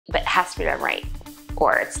has to be done right,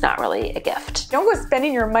 or it's not really a gift. Don't go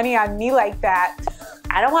spending your money on me like that.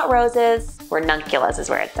 I don't want roses. Ranunculus is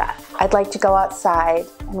where it's at. I'd like to go outside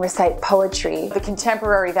and recite poetry. The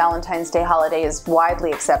contemporary Valentine's Day holiday is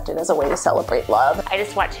widely accepted as a way to celebrate love. I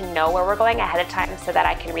just want to know where we're going ahead of time so that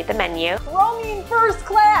I can read the menu. Throw me in first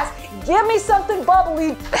class. Give me something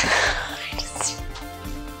bubbly.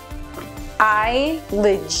 I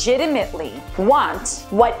legitimately want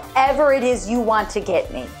whatever it is you want to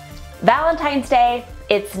get me. Valentine's Day,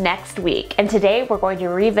 it's next week, and today we're going to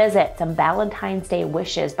revisit some Valentine's Day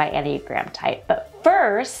wishes by Enneagram type. But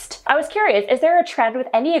first, I was curious, is there a trend with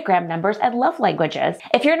Enneagram numbers and love languages?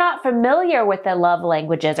 If you're not familiar with the love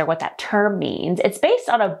languages or what that term means, it's based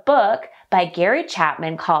on a book by Gary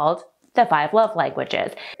Chapman called The 5 Love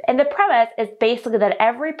Languages. And the premise is basically that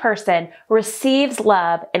every person receives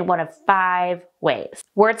love in one of 5 ways: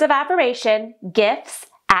 words of affirmation, gifts,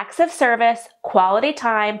 acts of service, quality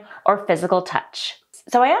time, or physical touch.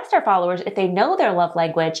 So I asked our followers if they know their love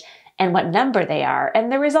language and what number they are, and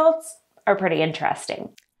the results are pretty interesting.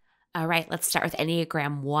 All right, let's start with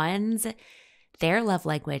Enneagram 1s. Their love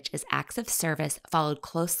language is acts of service, followed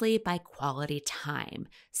closely by quality time.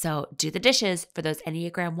 So do the dishes for those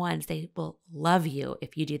Enneagram 1s. They will love you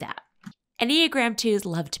if you do that. Enneagram 2s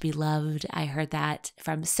love to be loved. I heard that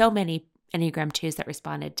from so many Enneagram 2s that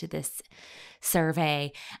responded to this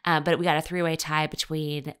survey, but we got a 3-way tie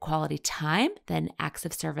between quality time, then acts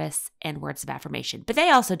of service, and words of affirmation. But they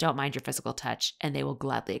also don't mind your physical touch, and they will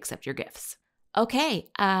gladly accept your gifts. Okay,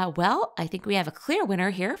 well, I think we have a clear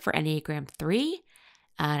winner here for Enneagram 3,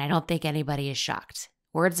 and I don't think anybody is shocked.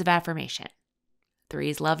 Words of affirmation.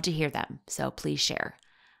 3s love to hear them, so please share.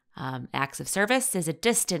 Acts of service is a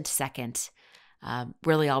distant second.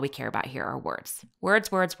 Really all we care about here are words.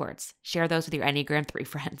 Words, words, words. Share those with your Enneagram 3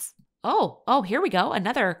 friends. Oh, here we go.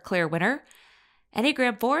 Another clear winner.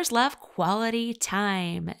 Enneagram 4s love quality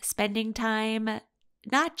time. Spending time,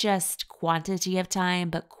 not just quantity of time,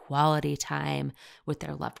 but quality time with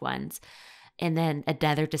their loved ones. And then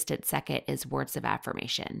another distant second is words of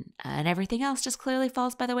affirmation. And everything else just clearly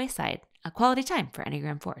falls by the wayside. A quality time for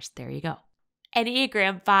Enneagram 4s. There you go.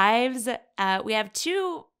 Enneagram 5s, we have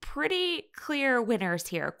 2 pretty clear winners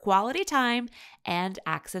here: quality time and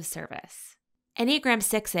acts of service. Enneagram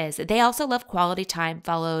 6s, they also love quality time,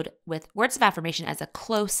 followed with words of affirmation as a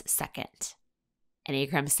close second.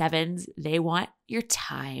 Enneagram 7s, they want your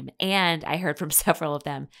time. And I heard from several of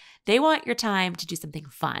them, they want your time to do something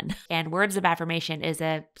fun. And words of affirmation is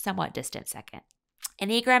a somewhat distant second.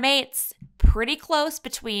 Enneagram 8s, pretty close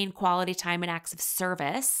between quality time and acts of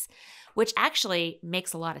service, which actually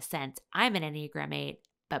makes a lot of sense. I'm an Enneagram 8,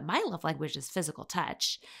 but my love language is physical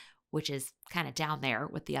touch, which is kind of down there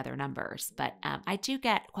with the other numbers. But I do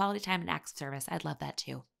get quality time and acts of service. I'd love that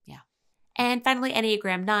too. Yeah. And finally,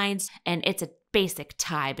 Enneagram 9s, and it's a basic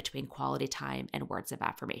tie between quality time and words of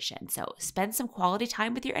affirmation. So spend some quality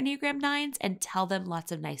time with your Enneagram 9s and tell them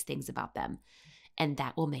lots of nice things about them, and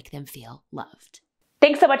that will make them feel loved.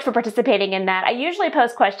 Thanks so much for participating in that. I usually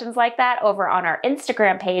post questions like that over on our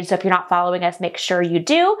Instagram page, so if you're not following us, make sure you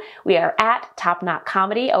do. We are at Top Knot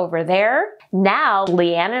Comedy over there. Now,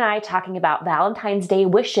 Leann and I talking about Valentine's Day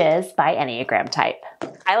wishes by Enneagram type.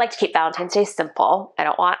 I like to keep Valentine's Day simple. I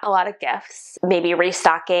don't want a lot of gifts. Maybe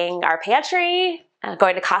restocking our pantry,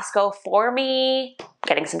 going to Costco for me,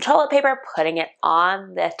 getting some toilet paper, putting it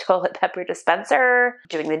on the toilet paper dispenser,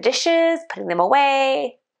 doing the dishes, putting them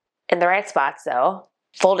away in the right spots though.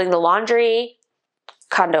 Folding the laundry,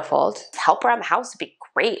 condo fold. Help around the house would be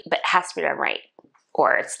great, but it has to be done right,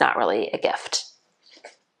 or it's not really a gift.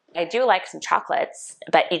 I do like some chocolates,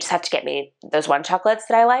 but you just have to get me those 1 chocolates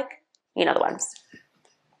that I like. You know the ones.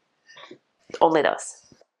 Only those.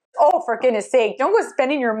 Oh, for goodness sake, don't go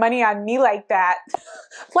spending your money on me like that.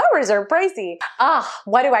 Flowers are pricey.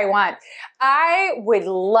 What do I want? I would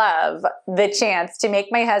love the chance to make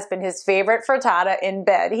my husband his favorite frittata in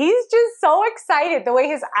bed. He's just so excited, the way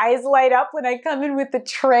his eyes light up when I come in with the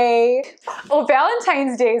tray. Oh,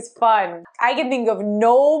 Valentine's Day is fun. I can think of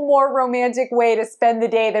no more romantic way to spend the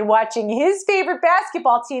day than watching his favorite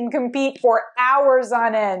basketball team compete for hours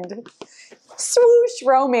on end. Swoosh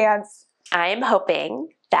romance. I'm hoping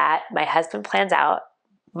that my husband plans out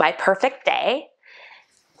my perfect day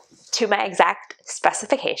to my exact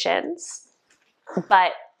specifications,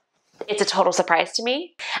 but it's a total surprise to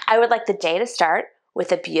me. I would like the day to start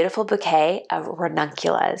with a beautiful bouquet of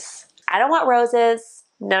ranunculus. I don't want roses.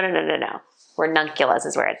 No. Ranunculus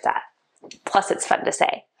is where it's at. Plus it's fun to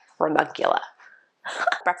say, ranuncula.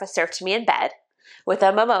 Breakfast served to me in bed with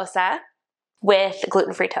a mimosa with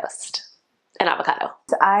gluten-free toast and avocado.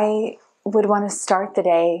 I would want to start the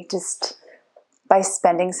day just by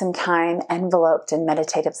spending some time enveloped in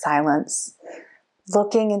meditative silence,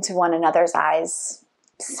 looking into one another's eyes,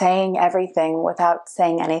 saying everything without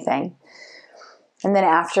saying anything. And then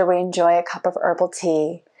after we enjoy a cup of herbal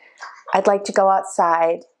tea, I'd like to go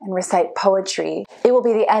outside and recite poetry. It will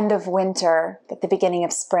be the end of winter, but the beginning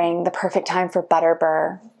of spring, the perfect time for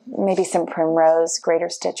butterbur, maybe some primrose, greater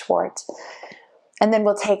stitchwort. And then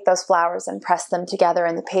we'll take those flowers and press them together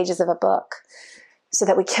in the pages of a book so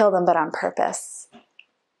that we kill them but on purpose,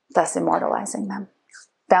 thus immortalizing them.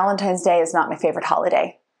 Valentine's Day is not my favorite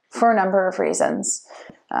holiday for a number of reasons.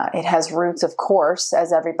 It has roots, of course,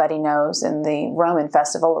 as everybody knows, in the Roman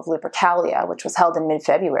festival of Lupercalia, which was held in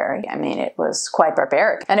mid-February. I mean, it was quite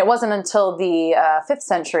barbaric. And it wasn't until the 5th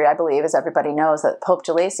century, I believe, as everybody knows, that Pope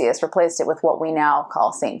Gelasius replaced it with what we now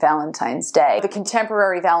call St. Valentine's Day. The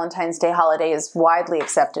contemporary Valentine's Day holiday is widely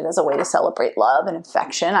accepted as a way to celebrate love and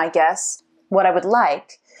affection, I guess. What I would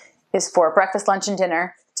like is for breakfast, lunch, and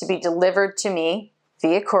dinner to be delivered to me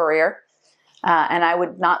via courier. And I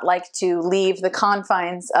would not like to leave the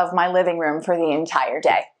confines of my living room for the entire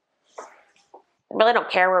day. I really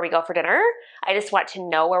don't care where we go for dinner. I just want to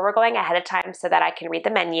know where we're going ahead of time so that I can read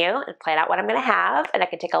the menu and plan out what I'm going to have, and I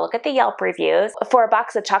can take a look at the Yelp reviews. For a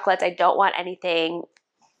box of chocolates, I don't want anything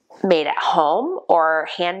made at home or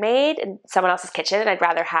handmade in someone else's kitchen. I'd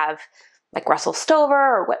rather have like Russell Stover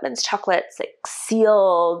or Whitman's chocolates, like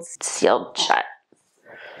sealed shut.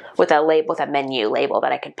 With a menu label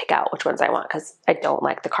that I can pick out which ones I want, because I don't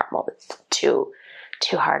like the caramel. It's too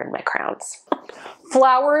hard on my crowns.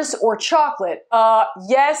 Flowers or chocolate?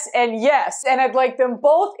 Yes and yes. And I'd like them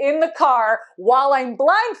both in the car while I'm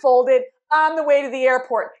blindfolded on the way to the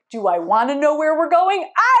airport. Do I want to know where we're going?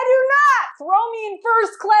 I do not! Throw me in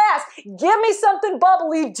first class. Give me something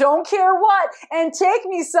bubbly, don't care what, and take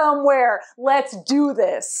me somewhere. Let's do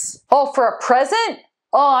this. Oh, for a present?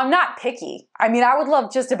 Oh, I'm not picky. I mean, I would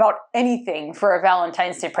love just about anything for a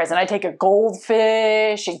Valentine's Day present. I'd take a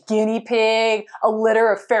goldfish, a guinea pig, a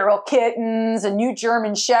litter of feral kittens, a new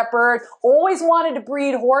German shepherd. Always wanted to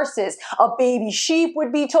breed horses. A baby sheep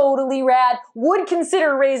would be totally rad. Would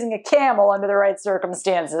consider raising a camel under the right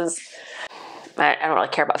circumstances. I don't really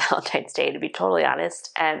care about Valentine's Day, to be totally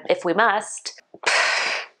honest. And if we must,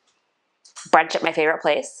 brunch at my favorite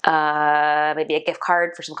place. Maybe a gift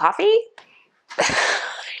card for some coffee.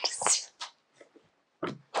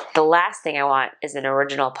 The last thing I want is an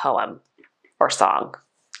original poem or song.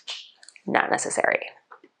 Not necessary.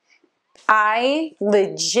 I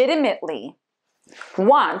legitimately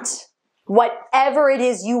want whatever it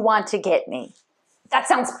is you want to get me. That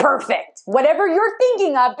sounds perfect. Whatever you're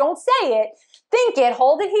thinking of, don't say it. Think it,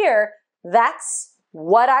 hold it here. That's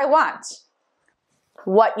what I want.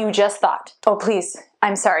 What you just thought. Oh, please.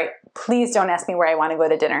 I'm sorry. Please don't ask me where I want to go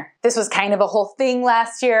to dinner. This was kind of a whole thing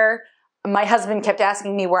last year. My husband kept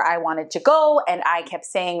asking me where I wanted to go, and I kept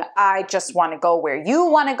saying, I just want to go where you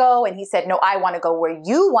want to go. And he said, no, I want to go where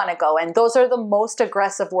you want to go. And those are the most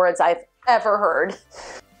aggressive words I've ever heard.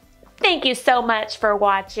 Thank you so much for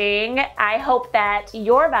watching. I hope that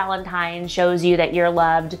your Valentine shows you that you're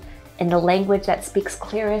loved in the language that speaks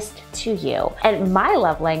clearest to you. And my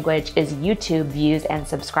love language is YouTube views and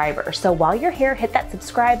subscribers. So while you're here, hit that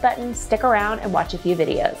subscribe button, stick around and watch a few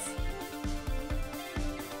videos.